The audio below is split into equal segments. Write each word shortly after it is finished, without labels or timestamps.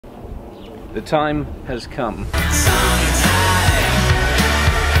The time has come.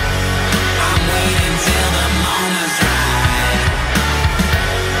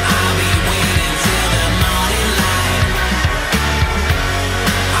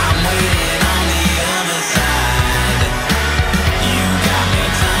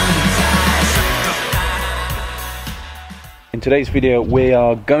 In today's video, we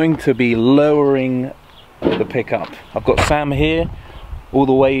are going to be lowering the pickup. I've got Sam here, all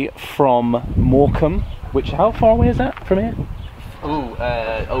the way from Morecambe, which, how far away is that from here? Ooh,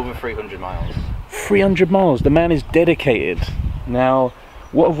 over 300 miles. 300 miles, the man is dedicated. Now,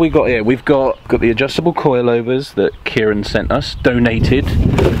 what have we got here? We've got the adjustable coilovers that Kieran sent us, donated.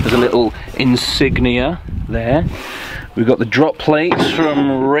 There's a little insignia there. We've got the drop plates from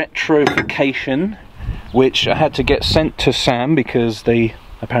Retrofication, which I had to get sent to Sam because they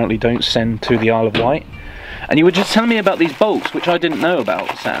apparently don't send to the Isle of Wight. And you were just telling me about these bolts, which I didn't know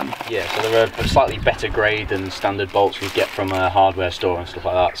about, Sam. Yeah, so they're a slightly better grade than standard bolts we get from a hardware store and stuff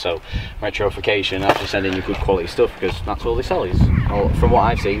like that. So Retrofication actually sending you good quality stuff because that's all they sell is, from what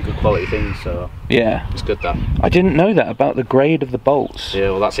I've seen, good quality things. So yeah, it's good that. I didn't know that about the grade of the bolts.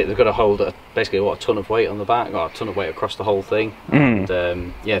 Yeah, well that's it. They've got to hold basically a ton of weight on the back, or a ton of weight across the whole thing. And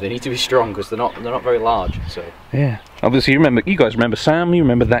yeah, they need to be strong because they're not very large. So yeah, obviously you guys remember Sam. You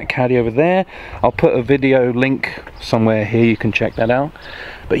remember that caddy over there. I'll put a video link somewhere here, you can check that out.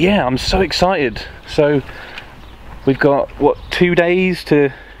 But yeah, I'm so excited. So we've got what, 2 days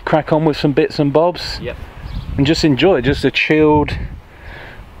to crack on with some bits and bobs. Yep. And just enjoy just a chilled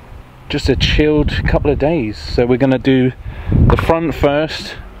couple of days. So we're gonna do the front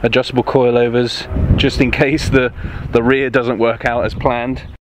first, adjustable coilovers, just in case the rear doesn't work out as planned.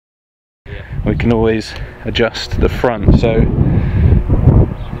 We can always adjust the front. So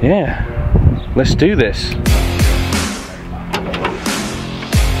yeah, let's do this.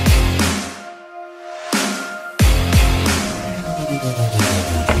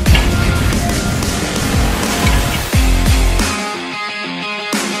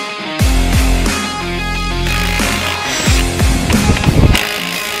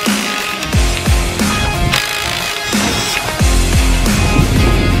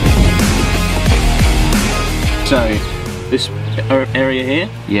 So, this area here?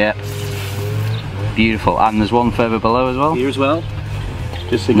 Yeah. Beautiful. And there's one further below as well? Here as well?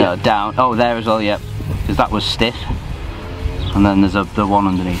 Just to no, down. Oh, there as well, yeah. Because that was stiff. And then there's the one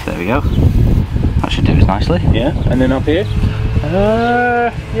underneath, there we go. That should do us nicely. Yeah, and then up here?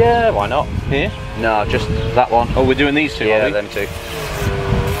 Yeah, why not? Here? No, just that one. Oh, we're doing these two, yeah, them two.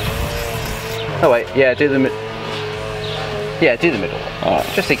 Oh wait, yeah, do the middle. Yeah, do the middle one.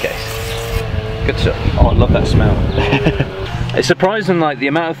 Alright. Just in case. Good stuff. Oh, I love that smell. It's surprising, like, the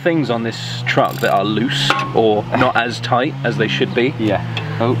amount of things on this truck that are loose or not as tight as they should be. Yeah.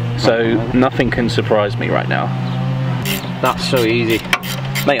 Oh. So nothing can surprise me right now. That's so easy.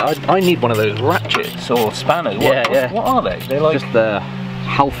 Mate, I need one of those ratchets or spanners. What are they? They're like just the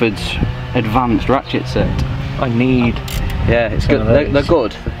Halford's advanced ratchet set. I need. Yeah, it's good. They're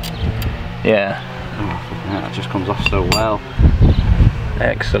good. Yeah. Oh, that just comes off so well.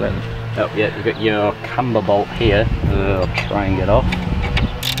 Excellent. Oh yeah, you've got your camber bolt here. I'll try and get off.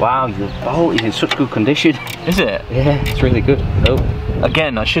 Wow, the bolt is in such good condition. Is it? Yeah, it's really good. Oh.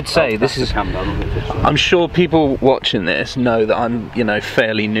 Again, I should say, this is... I'm sure people watching this know that I'm, you know,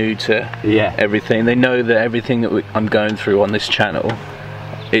 fairly new to everything. They know that everything that I'm going through on this channel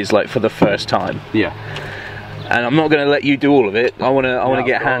is like for the first time. Yeah. And I'm not going to let you do all of it. I want to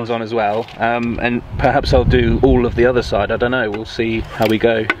get hands on as well. And perhaps I'll do all of the other side. I don't know. We'll see how we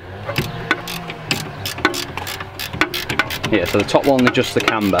go. Yeah, so the top one is just the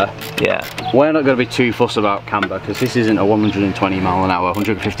camber. Yeah. We're not going to be too fussed about camber because this isn't a 120 mile an hour,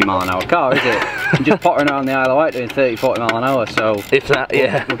 150 mile an hour car, is it? You're just pottering around the Isle of Wight doing 30, 40 mile an hour, so... If that,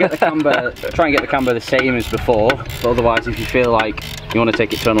 yeah. We'll get the camber, try and get the camber the same as before, but otherwise if you feel like you want to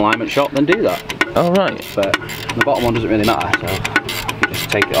take it to an alignment shop, then do that. Oh, right. But the bottom one doesn't really matter, so you just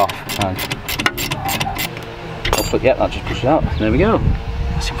take it off and... But yeah, that just pushes out. There we go.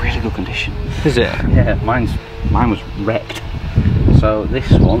 That's in really good condition. Is it? Yeah, mine was wrecked. So this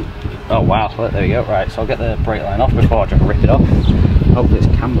one, oh wow, there we go. Right, so I'll get the brake line off before I try to rip it off. Hopefully it's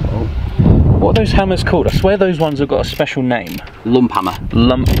camber bolt. What are those hammers called? I swear those ones have got a special name. Lump hammer.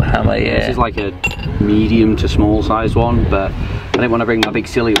 Lump hammer, yeah. This is like a medium to small sized one, but I didn't want to bring my big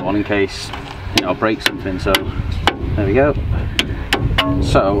silly one in case, you know, I break something, so there we go.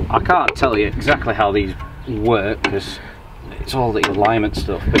 So I can't tell you exactly how these work because it's all the alignment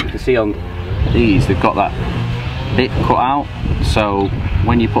stuff, but you can see on these they've got that bit cut out, so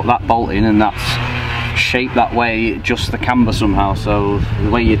when you put that bolt in and that's shaped that way, it adjusts the camber somehow. So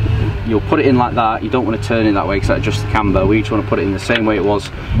the way you'll put it in like that, you don't want to turn it that way because that adjusts the camber. We just want to put it in the same way it was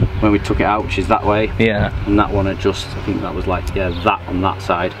when we took it out, which is that way. Yeah. And that one adjusts, I think that was like, yeah, that on that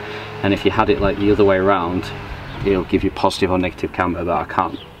side. And if you had it like the other way around, it'll give you positive or negative camber, but I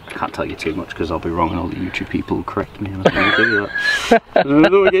can't tell you too much because I'll be wrong and all the YouTube people will correct me. I don't do that. I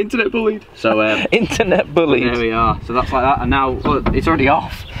don't get internet bullied. So internet bullied. There we are. So that's like that, and now it's already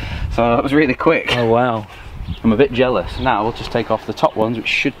off. So that was really quick. Oh wow. I'm a bit jealous. Now we'll just take off the top ones, which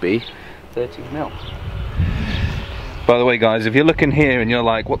should be 13mm. By the way, guys, if you're looking here and you're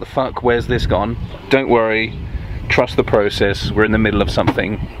like, what the fuck, where's this gone? Don't worry. Trust the process. We're in the middle of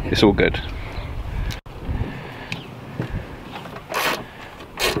something. It's all good.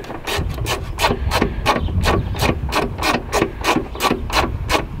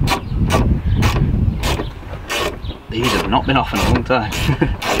 These have not been off in a long time.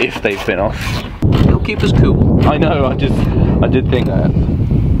 If they've been off. It'll keep us cool. I know, I did think that.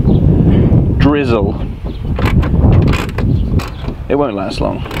 Drizzle. It won't last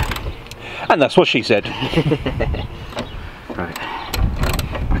long. And that's what she said. Right.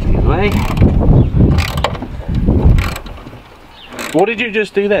 Back the other way. What did you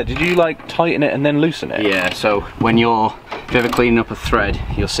just do there? Did you like tighten it and then loosen it? Yeah, so when if you're ever cleaning up a thread,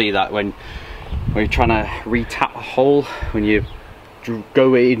 you'll see that when you're trying to re-tap a hole, when you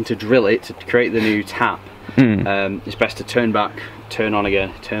go in to drill it to create the new tap, it's best to turn back, turn on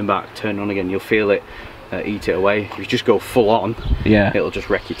again, turn back, turn on again. You'll feel it eat it away. If you just go full on, yeah, it'll just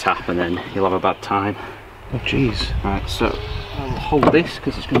wreck your tap and then you'll have a bad time. Oh jeez. Right, so I'll hold this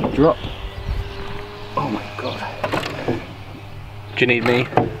because it's going to drop. Oh my god. Do you need me?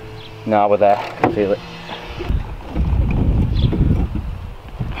 No, we're there. I feel it.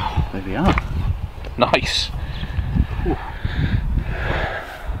 Oh, there we are. Nice. Ooh.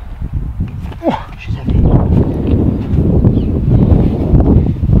 Oh, she's heavy.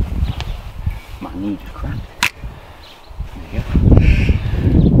 My knee just cracked. There you go.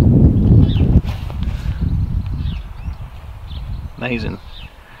 Amazing.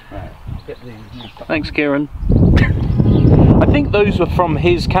 Right, I'll get the... Thanks, Kieran. I think those were from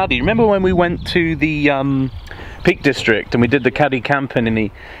his caddy. Remember when we went to the Peak District and we did the caddy camping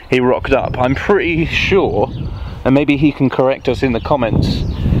and he rocked up? I'm pretty sure, and maybe he can correct us in the comments,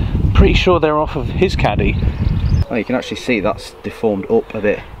 pretty sure they're off of his caddy. Oh, you can actually see that's deformed up a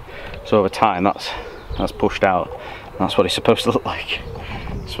bit. So over time that's pushed out. And that's what it's supposed to look like.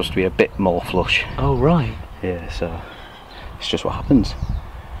 It's supposed to be a bit more flush. Oh right. Yeah, so it's just what happens.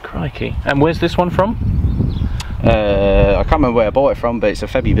 Crikey. And where's this one from? I can't remember where I bought it from, but it's a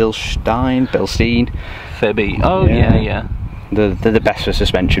Febby Bilstein. Febby. Oh yeah. They're the best for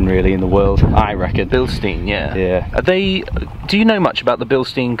suspension really in the world, I reckon. Bilstein, yeah. Yeah. Are they? Do you know much about the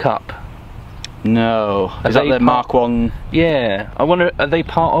Bilstein Cup? No. Is that the Mark 1? Yeah. I wonder, are they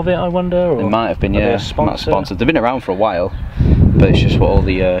part of it? I wonder. Or they might have been. Yeah. Might have sponsored. They've been around for a while, but it's just what all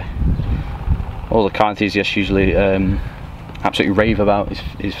the car enthusiasts usually absolutely rave about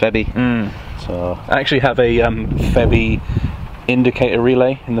is Febby. So I actually have a Febby indicator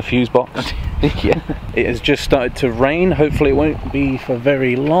relay in the fuse box. Yeah. It has just started to rain. Hopefully it won't be for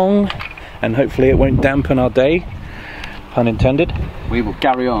very long, and hopefully it won't dampen our day. Pun intended. We will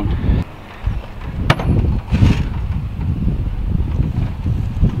carry on.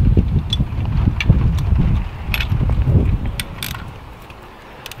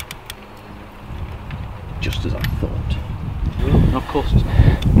 Just as I thought. Of course it's not.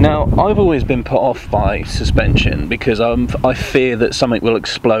 Now, I've always been put off by suspension because I fear that something will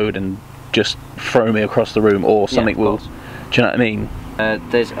explode and just throw me across the room, or something will. Do you know what I mean?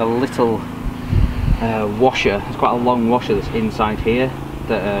 There's a little washer. It's quite a long washer that's inside here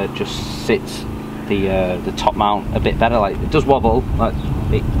that just sits the top mount a bit better. Like it does wobble. Like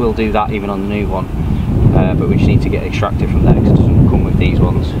it will do that even on the new one. But we just need to get it extracted from there because it doesn't come with these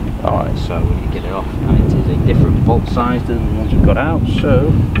ones. Alright, so we need to get it off, and it is a different bolt size than the ones we've got out,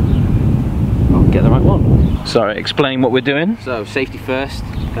 so I'll get the right one. Sorry, explain what we're doing. So, safety first.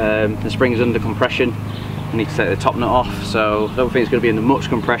 The spring is under compression. We need to take the top nut off, so I don't think it's going to be under much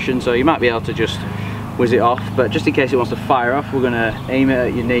compression, so you might be able to just whiz it off, but just in case it wants to fire off, we're going to aim it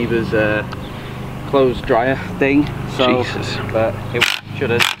at your neighbour's clothes dryer thing. So, Jesus. But it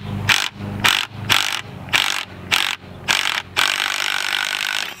shouldn't.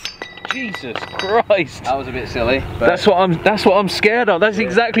 Jesus Christ! That was a bit silly. But that's what I'm scared of. That's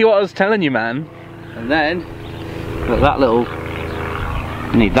exactly what I was telling you, man. And then look, that little.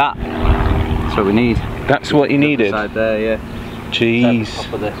 We need that. That's what we need. That's what you needed. Side there, yeah. Jeez.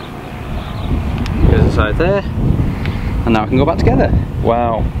 Goes inside there, and now we can go back together.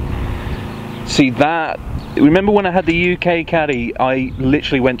 Wow. See that, remember when I had the UK Caddy, I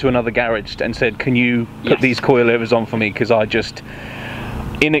literally went to another garage and said, can you put these coilovers on for me, because I just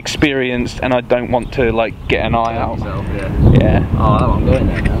inexperienced and I don't want to like get an eye out. Yourself, yeah. Yeah. Oh, that one going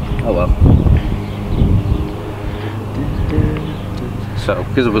there now. Oh well. So,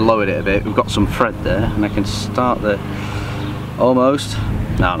 because we've lowered it a bit, we've got some thread there, and I can start the almost.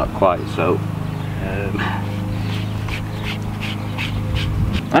 No, not quite. So.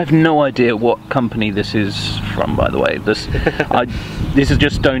 I have no idea what company this is from, by the way. This is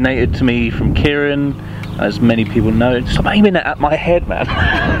just donated to me from Kieran, as many people know. Stop aiming it at my head, man.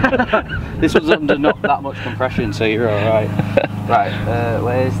 This was under not that much compression, so you're alright. Right,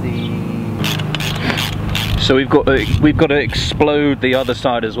 where's the... So we've got to explode the other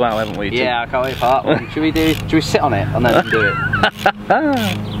side as well, haven't we? Yeah, I can't wait for that one. Should we sit on it and then do it?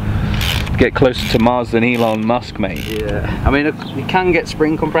 Get closer to Mars than Elon Musk, mate. Yeah, I mean, you can get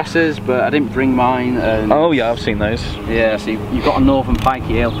spring compressors, but I didn't bring mine. And oh yeah, I've seen those. Yeah, so you've got a Northern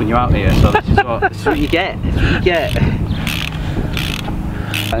Pikey helping you out here, so this is what you get. This is what you get.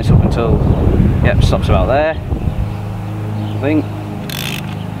 And it's up until, yep, stops about there, I think.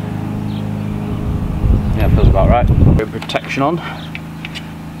 Yeah, feels about right. Bit of protection on,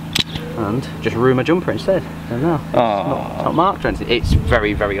 and just ruin my jumper instead. And now it's not marked or anything. It's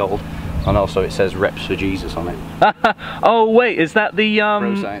very, very old. And also it says Reps for Jesus on it. Oh wait, is that the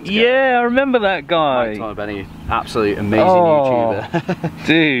yeah, I remember that guy. Mike Benny, absolute amazing YouTuber.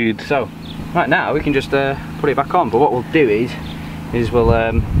 Dude. So, right now we can just put it back on, but what we'll do is we'll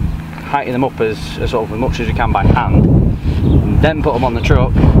heighten them up as sort of as much as we can by hand, and then put them on the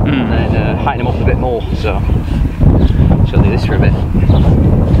truck, and then heighten them up a bit more. So, shall do this for a bit.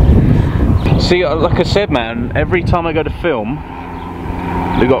 See, like I said, man, every time I go to film,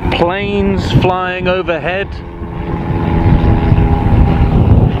 we've got planes flying overhead.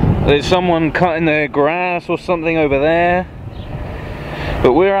 There's someone cutting their grass or something over there.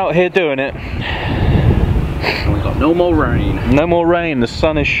 But we're out here doing it. And we've got no more rain. No more rain, the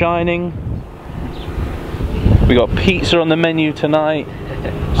sun is shining. We got pizza on the menu tonight.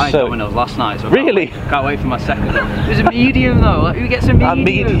 I had Domino's last night, so really? Can't wait for my second one. There's a medium though, like, who gets a medium? A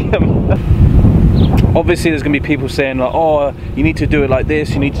medium. Obviously there's going to be people saying like, oh, you need to do it like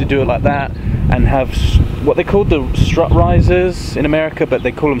this, you need to do it like that, and have what they call the strut risers in America, but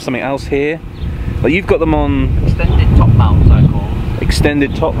they call them something else here. Like you've got them on... Extended top mounts, I call them.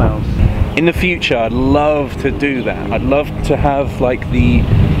 Extended top mounts. In the future, I'd love to do that. I'd love to have like the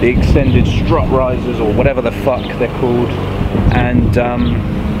extended strut risers or whatever the fuck they're called. And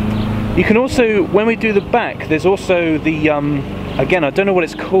you can also, when we do the back, there's also the, again, I don't know what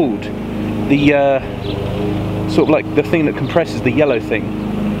it's called. The sort of like the thing that compresses, the yellow thing.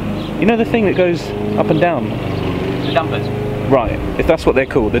 You know the thing that goes up and down? The dampers. Right, if that's what they're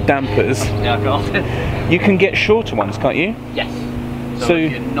called, the dampers. Yeah, I got it. You can get shorter ones, can't you? Yes. So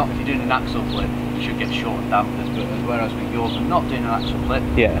if you're doing an axle flip, you should get shorter dampers, but whereas with yours, I'm not doing an axle flip.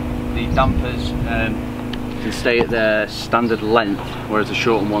 Yeah. The dampers can stay at their standard length, whereas the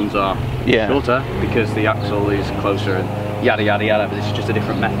shorter ones are shorter because the axle is closer and yada yada yada, but this is just a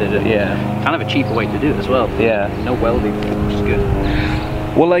different method and kind of a cheaper way to do it as well. Yeah. No welding, which is good.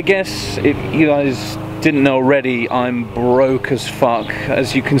 Well, I guess if you guys didn't know already, I'm broke as fuck.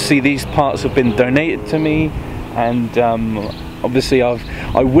 As you can see, these parts have been donated to me, and obviously I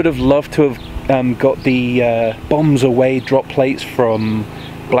would have loved to have got the bombs away drop plates from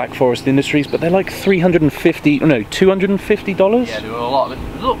Black Forest Industries, but they're like $250. Yeah, they were a lot. They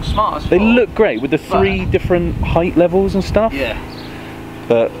look smart as fuck. They look great with the three different height levels and stuff. Yeah.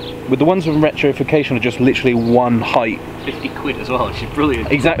 But with the ones from Retrofication are just literally one height. 50 quid as well, which is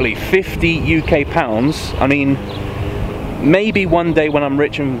brilliant. Exactly, 50 UK pounds. I mean, maybe one day when I'm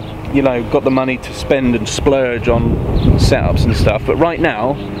rich and, you know, got the money to spend and splurge on setups and stuff, but right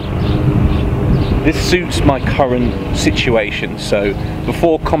now, this suits my current situation. So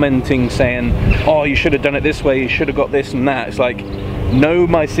before commenting saying, oh, you should have done it this way, you should have got this and that, it's like, know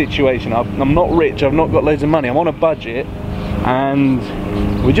my situation. I'm not rich, I've not got loads of money, I'm on a budget, and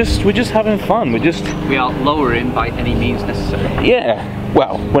we're just having fun. We are lowering by any means necessary. Yeah,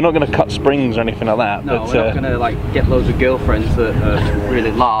 well, we're not going to cut springs or anything like that. No, but, we're not going to like get loads of girlfriends that are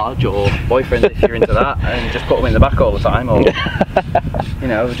really large, or boyfriends if you're into that, and just put them in the back all the time, or you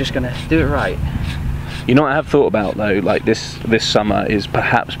know, we're just going to do it right. You know what I have thought about though, like this summer, is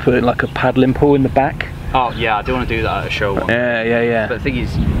perhaps putting like a paddling pool in the back. Oh yeah, I do want to do that at a show one. Yeah. But the thing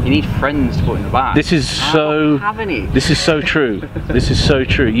is, you need friends to put in the back. This is so. I don't have any. This is so true. This is so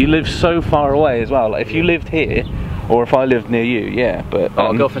true. You live so far away as well. Like if you lived here, or if I lived near you, yeah. But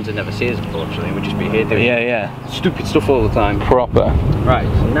our girlfriends would never see us, unfortunately. We'd just be here doing stupid stuff all the time. Proper. Right.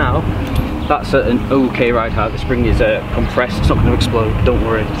 So now That's an okay ride height. The spring is compressed, it's not going to explode, don't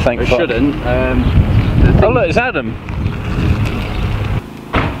worry. Thank It fuck. shouldn't. Oh look, it's Adam.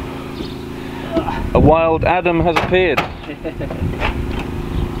 A wild Adam has appeared.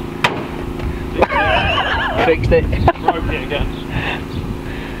 Fixed it. Broke it again.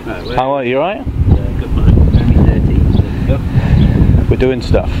 Right, How are you, alright? Yeah, good mate. only 30. There we go. We're doing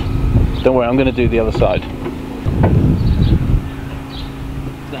stuff. Don't worry, I'm going to do the other side. Is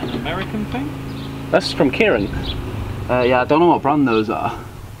that an American thing? That's from Kieran. Yeah, I don't know what brand those are.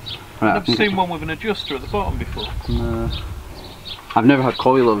 Right, I've seen one with an adjuster at the bottom before. I've never had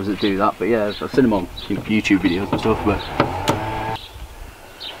coilovers that do that, but yeah, I've seen them on YouTube videos and stuff. But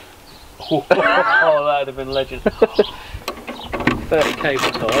Oh, that'd have been legend. 30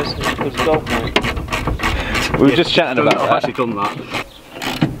 cable ties, good gold, mate. We were just chatting about I've that. actually done that.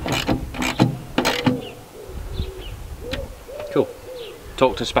 Cool.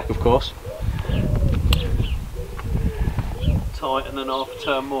 Talk to spec, of course. Tight and then half a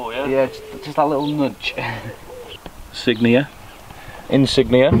turn more, yeah? Yeah, just that little nudge. Signia.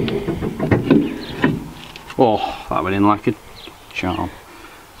 Insignia. Oh, that went in like a charm.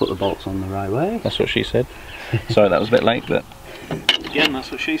 Put the bolts on the right way. That's what she said. Sorry, that was a bit late, but Again,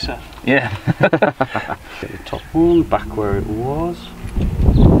 that's what she said. yeah. Get the top one back where it was.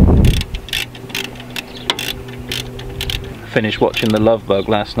 Finished watching The Love Bug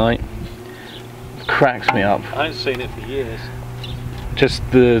last night. Cracks me up. I haven't seen it for years. Just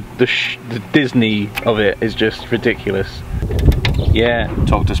the Disney of it is just ridiculous. Yeah.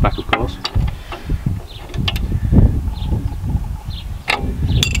 Talk to spec, of course.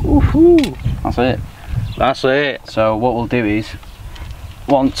 Woohoo! That's it. That's it. So what we'll do is,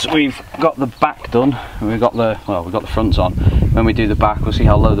 once we've got the back done, and we've got the fronts on, when we do the back we'll see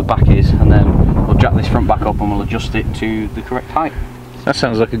how low the back is, and then we'll jack this front back up and we'll adjust it to the correct height. That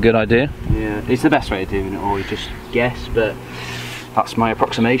sounds like a good idea. Yeah, it's the best way of doing it, or you just guess, but that's my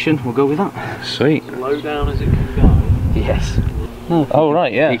approximation. We'll go with that. Sweet. Low down as it can go. Yes. Oh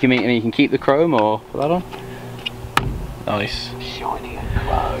right, yeah. You can keep the chrome or put that on. Nice. Shiny and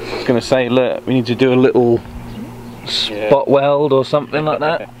I was going to say, look, we need to do a little spot weld or something like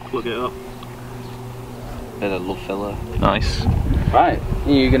that. Plug it up. Bit of love filler. Nice. Right,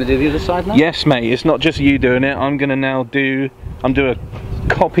 are you going to do the other side now? Yes, mate. It's not just you doing it. I'm going to now do a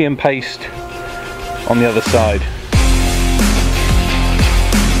copy and paste on the other side.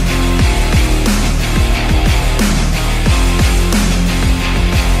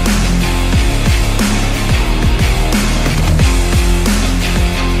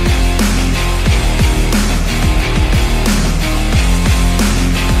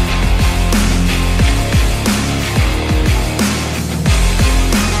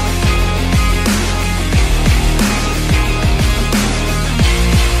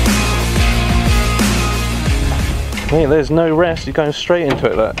 Mate, there's no rest, you're going straight into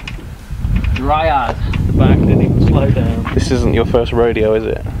it, look. Dry as. The back didn't even slow down. This isn't your first rodeo, is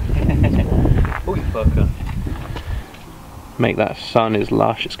it? Oh, you fucker. Mate, that sun is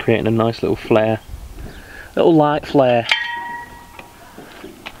lush, it's creating a nice little flare. Little light flare.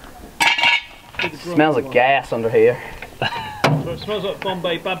 Smells of gas under here. So it smells like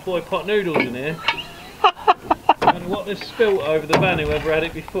Bombay bad boy pot noodles in here. I don't know what this spilt over the van, whoever had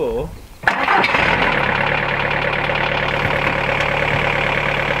it before.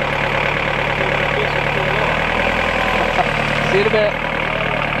 See you in a bit.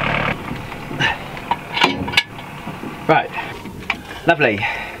 Right. Lovely.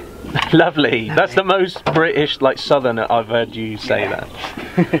 Lovely. That's the most British, like southern I've heard you say that.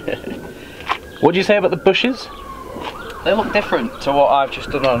 What do you say about the bushes? They look different to what I've just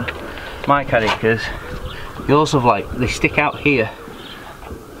done on my caddy, because yours have like, they stick out here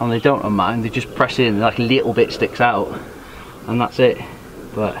and they don't on mine, they just press in, like a little bit sticks out and that's it.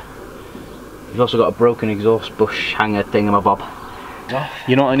 But you've also got a broken exhaust bush hanger thingamabob.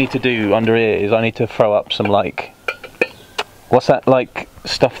 You know what I need to do under here is I need to throw up some like, what's that, like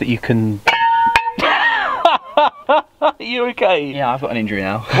stuff that you can... Are you okay? Yeah, I've got an injury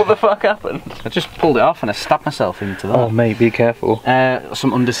now. What the fuck happened? I just pulled it off and I stabbed myself into that. Oh mate, be careful.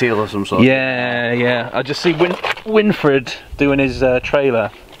 Some underseal of some sort. Yeah, yeah. I just see Winfred doing his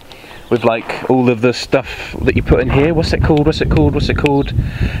trailer with like all of the stuff that you put in here. What's it called? What's it called? What's it called?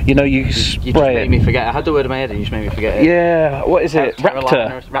 You know, you spray just made it. me forget. I had the word in my head and you just made me forget it. Yeah, what is it?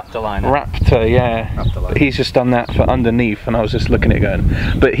 Raptor. Raptor liner. Raptor, yeah. Raptor liner. But he's just done that for underneath, and I was just looking at it going,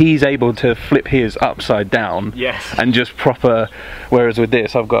 but he's able to flip his upside down. Yes. And just proper. Whereas with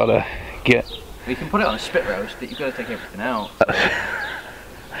this, I've got to get. You can put it on a spit roast, but you've got to take everything out.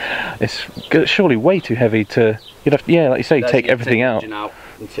 It's surely way too heavy to. You'd have to, yeah, like you say, take everything out.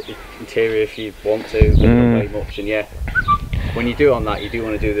 interior if you want to, but not very much. And yeah, when you do it on that, you do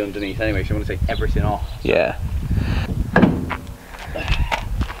want to do the underneath anyway, so you want to take everything off. Yeah.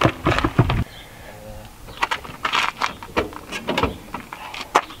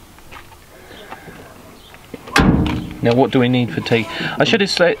 Now what do we need for tea? I should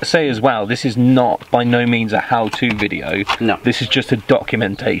say as well, this is not by no means a how-to video. No. This is just a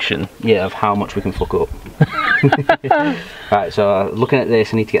documentation. Yeah, of how much we can fuck up. Right, so looking at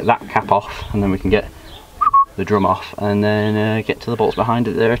this, I need to get that cap off, and then we can get the drum off, and then get to the bolts behind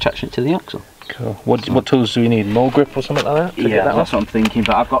it there, attaching it to the axle. Cool. What tools do we need? More grip or something like that? To get that that's off? what I'm thinking,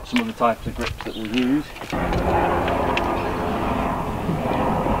 but I've got some other types of grips that we'll use.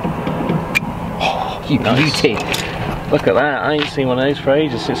 Oh, you beauty! Look at that, I ain't seen one of those for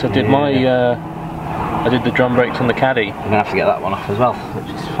ages since I did my, I did the drum brakes on the caddy. I'm gonna have to get that one off as well, which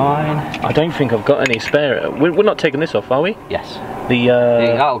is fine. I don't think I've got any spare. We're not taking this off, are we? Yes.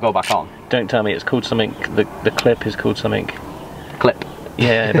 That'll go back on. Don't tell me it's called something, the clip is called something. Clip.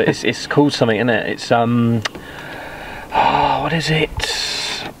 Yeah, but it's called something, isn't it? It's, what is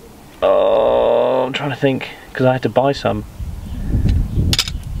it? Oh, I'm trying to think, because I had to buy some.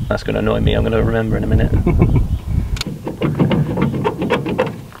 That's going to annoy me, I'm going to remember in a minute.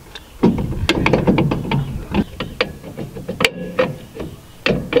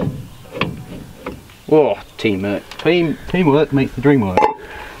 Oh, teamwork. Teamwork makes the dream work.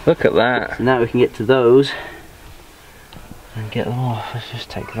 Look at that. So now we can get to those and get them off. Let's just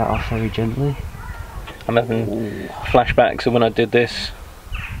take that off very gently. I'm having flashbacks of when I did this.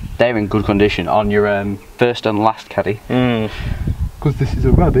 They're in good condition on your first and last caddy. Because this is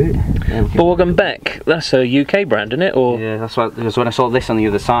a rabbit. Borg and Beck, that's a UK brand, isn't it? Or yeah, that's why. Because when I saw this on the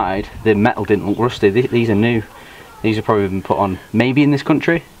other side, the metal didn't look rusty. These are new. These have probably been put on maybe in this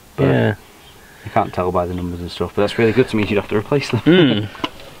country. But yeah. You can't tell by the numbers and stuff. But that's really good to me. You'd have to replace them.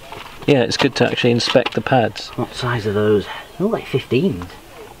 Yeah, it's good to actually inspect the pads. What size are those? They look like 15s.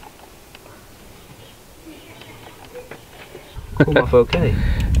 Come off okay.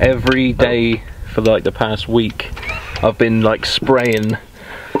 Every day for like the past week, I've been like spraying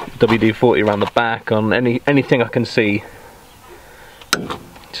WD-40 around the back on anything I can see.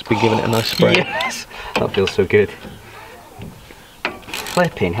 Just be giving it a nice spray. Yes, that feels so good.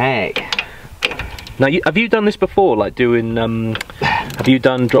 Flipping heck. Now, have you done this before? Like doing, have you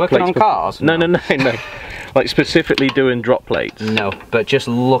done drop Working plates? on cars? No. Like specifically doing drop plates? No, but just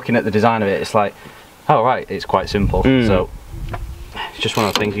looking at the design of it, it's like, oh right, it's quite simple. So it's just one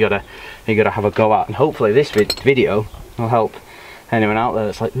of those things you gotta have a go at, and hopefully this video will help anyone out there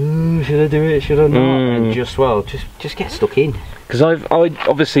that's like, ooh, should I do it? Should I not? And just get stuck in. Because I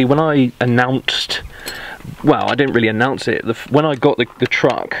obviously when I announced, well, I didn't really announce it. When I got the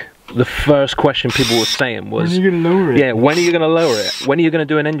truck, the first question people were saying was, when are you going to lower it? Yeah, when are you going to lower it? When are you going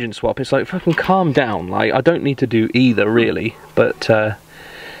to do an engine swap? It's like, fucking calm down. Like, I don't need to do either, really. But, yeah.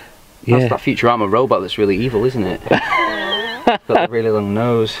 That's that Futurama robot that's really evil, isn't it? Got a really long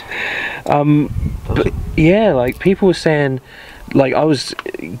nose. But, yeah, like, people were saying, like, I was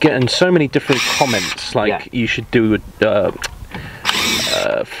getting so many different comments, like, you should do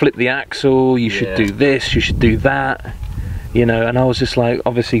flip the axle, you should do this, you should do that. You know, and I was just like,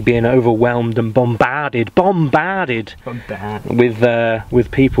 obviously being overwhelmed and bombarded with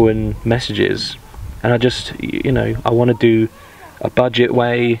people and messages, and I just, you know, I want to do a budget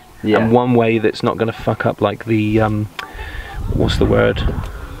way and one way that's not going to fuck up like the what's the word?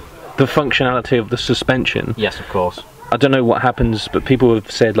 The functionality of the suspension. Yes, of course. I don't know what happens, but people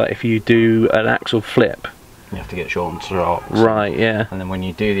have said like if you do an axle flip, you have to get short and straight. Right, yeah. And then when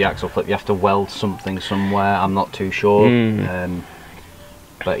you do the axle flip, you have to weld something somewhere. I'm not too sure,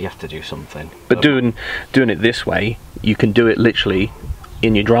 but you have to do something. But doing it this way, you can do it literally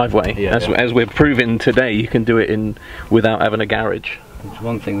in your driveway. As we're proving today, you can do it without having a garage. There's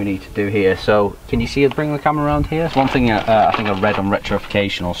one thing we need to do here. So, can you see it? Bring the camera around here. It's one thing I think I read on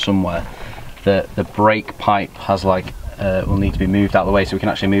Retrofication or somewhere that the brake pipe has like. Will need to be moved out of the way so we can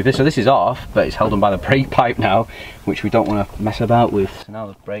actually move this. So this is off, but it's held on by the brake pipe now, which we don't want to mess about with. So now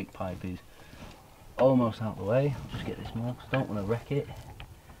the brake pipe is almost out of the way. I'll just get this more because I don't want to wreck it.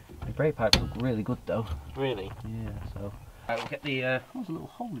 The brake pipes look really good though. Really? Yeah, so. Right, we'll get the, there's a little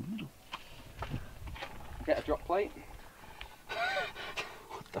hole in the middle. Get a drop plate.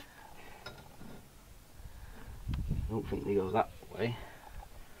 What the f. I don't think they go that way.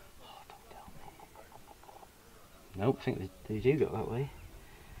 Nope, I think they do go that way.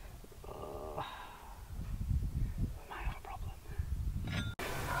 I might have a problem.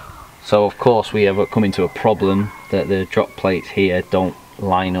 So of course we have come into a problem that the drop plates here don't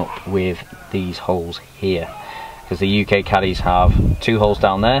line up with these holes here. because the UK caddies have 2 holes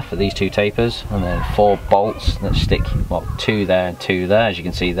down there for these 2 tapers, and then 4 bolts that stick, well, 2 there and 2 there, as you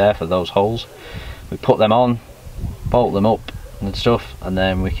can see there, for those holes. We put them on, bolt them up and stuff, and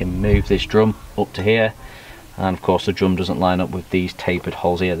then we can move this drum up to here. And of course the drum doesn't line up with these tapered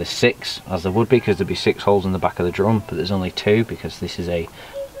holes here. There's 6, as there would be, because there'd be 6 holes in the back of the drum, but there's only 2 because this is a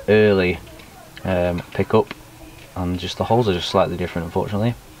early pickup, and just the holes are just slightly different,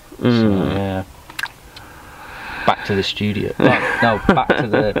 unfortunately. So yeah, back to the studio. No,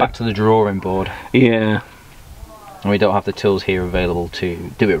 back to the drawing board. Yeah. And we don't have the tools here available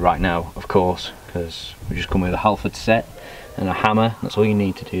to do it right now, of course, because we just come with a Halford set and a hammer. That's all you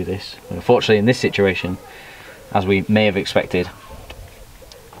need to do this. And unfortunately, in this situation, as we may have expected,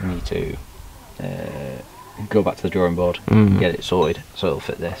 we need to go back to the drawing board and get it sorted so it'll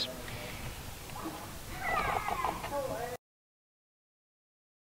fit this.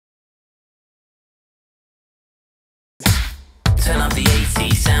 Turn up the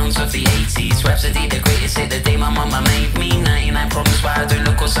 80s, sounds of the 80s. Rhapsody, the greatest hit the day my mama made me. 99 problems, why I do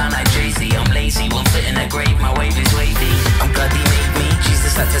look or sound I